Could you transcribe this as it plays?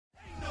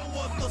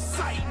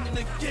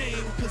the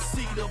game, cause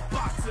see the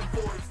boxing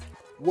voice.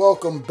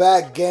 Welcome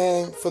back,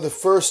 gang, for the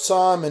first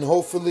time and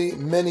hopefully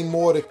many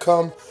more to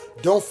come.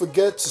 Don't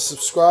forget to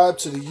subscribe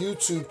to the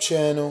YouTube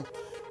channel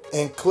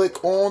and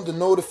click on the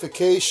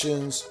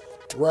notifications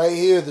right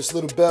here, this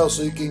little bell,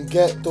 so you can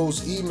get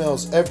those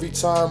emails every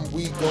time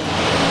we go.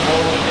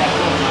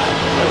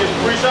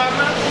 Free shot,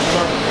 man?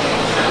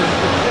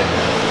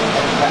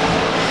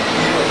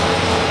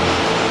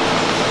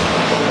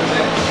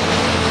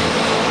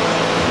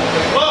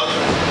 Look!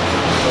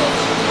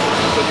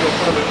 So you'll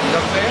put him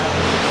up there?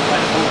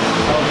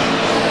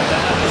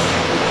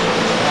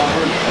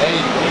 There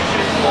you go.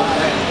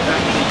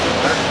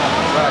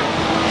 Right.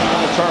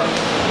 Turn.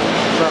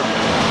 Turn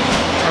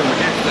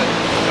against that.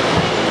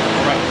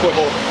 All right.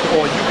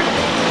 Or you can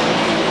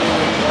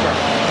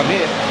come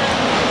in.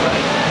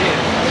 Right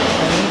here.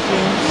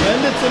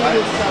 Send it to me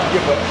this time.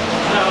 Yeah, but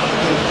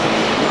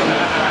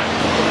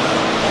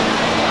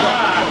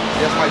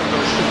that's how you're going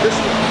to shoot this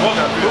one.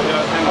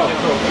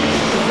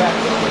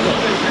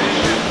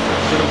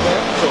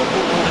 So,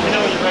 let me know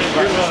when you're ready.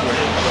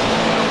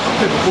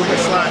 Before you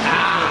slide.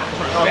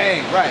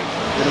 Bang, right.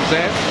 You know what I'm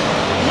saying?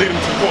 Lead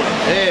him to the corner.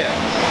 Yeah.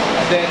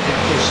 And then if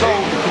you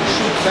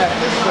shoot back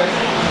this way.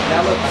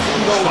 Now look,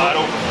 slide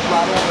over.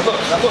 Slide over. Look,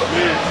 now look.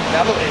 Yeah.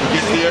 Now look.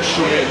 Get there,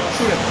 shoot it.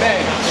 Shoot it,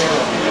 bang.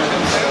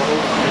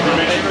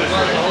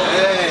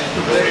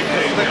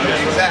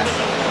 Exactly.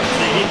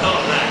 He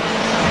thought that.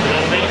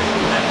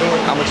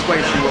 I'm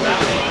explaining to you what we're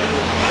doing.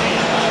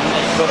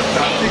 Look,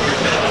 stop thinking.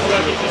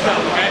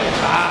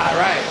 Ah,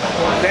 right.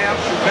 Down,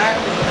 shoot back.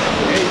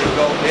 There you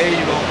go. There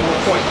you go. 4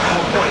 points.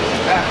 4 points.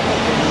 Back.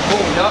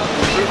 Boom. Yup.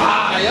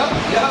 Ah, yup.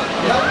 Yes.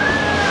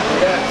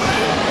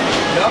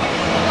 Yup.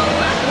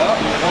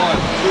 1,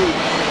 2.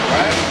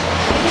 Right.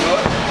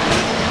 Good.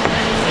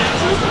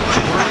 2,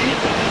 3.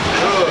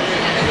 Good.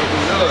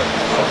 Good.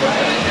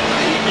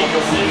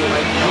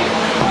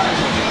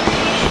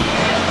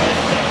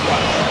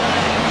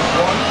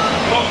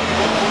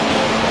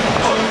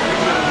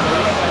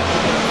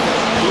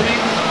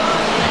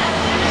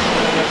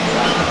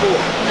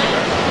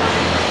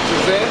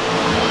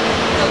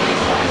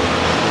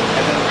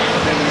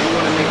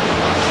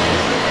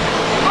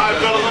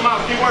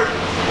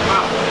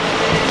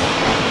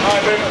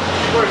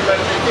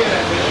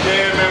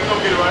 Yeah, man, we're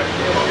gonna get it right.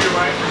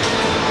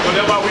 So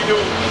that's why we do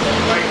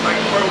like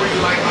where we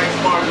like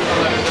Sparring and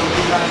stuff like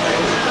that.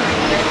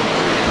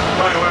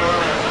 Right.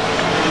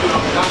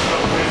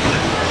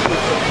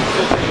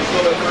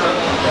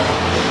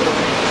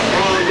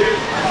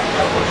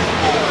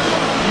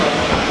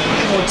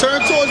 Well,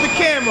 turn towards the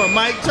camera,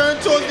 Mike. Turn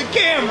towards the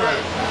camera.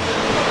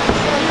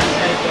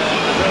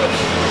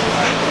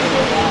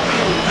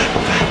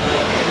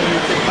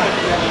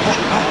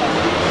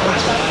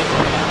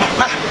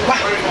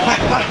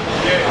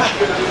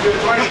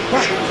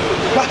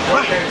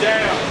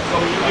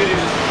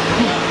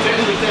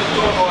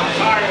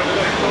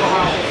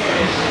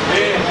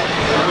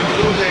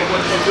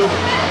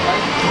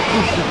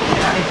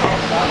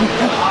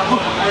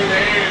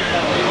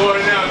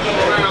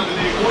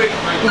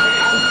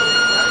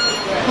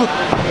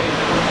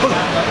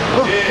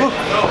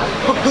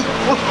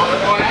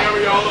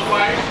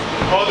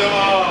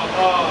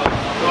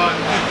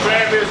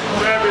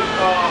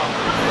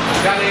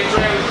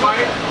 Travis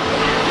fight,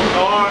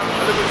 or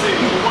let me see,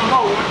 one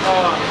more.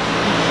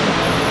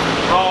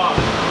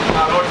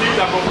 Ortiz,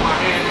 I broke my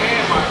hand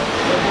and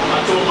I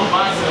tore my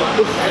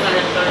bicep, and I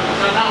had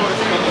 30%. Now we're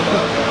seeing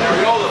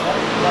Ariola.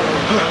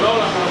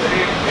 Ariola on the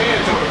hand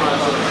and tore my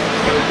bicep.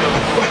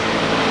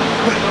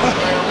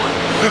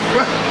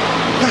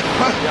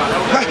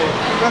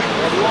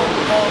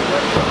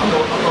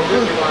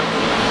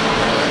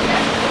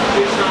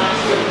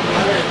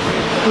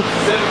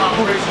 Seven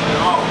operations in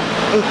all.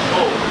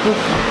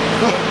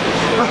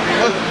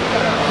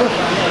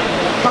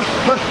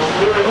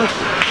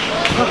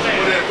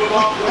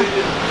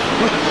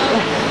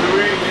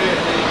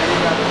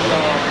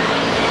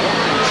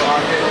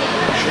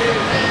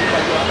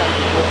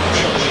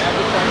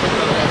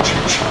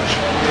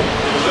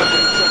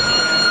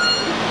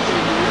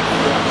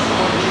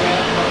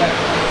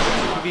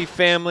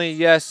 Family,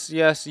 yes,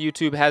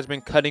 YouTube has been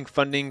cutting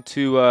funding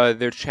to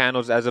their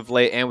channels as of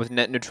late, and with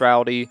net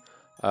neutrality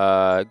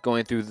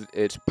going through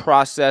its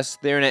process,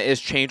 the internet is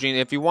changing.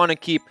 If you want to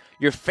keep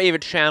your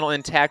favorite channel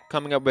intact,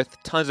 coming up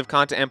with tons of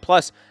content, and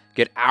plus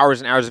get hours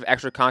and hours of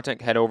extra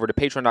content, head over to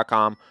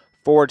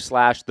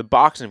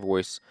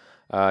patreon.com/ThaBoxingVoice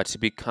to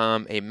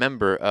become a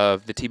member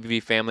of the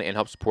TBV family and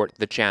help support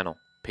the channel.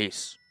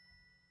 Peace.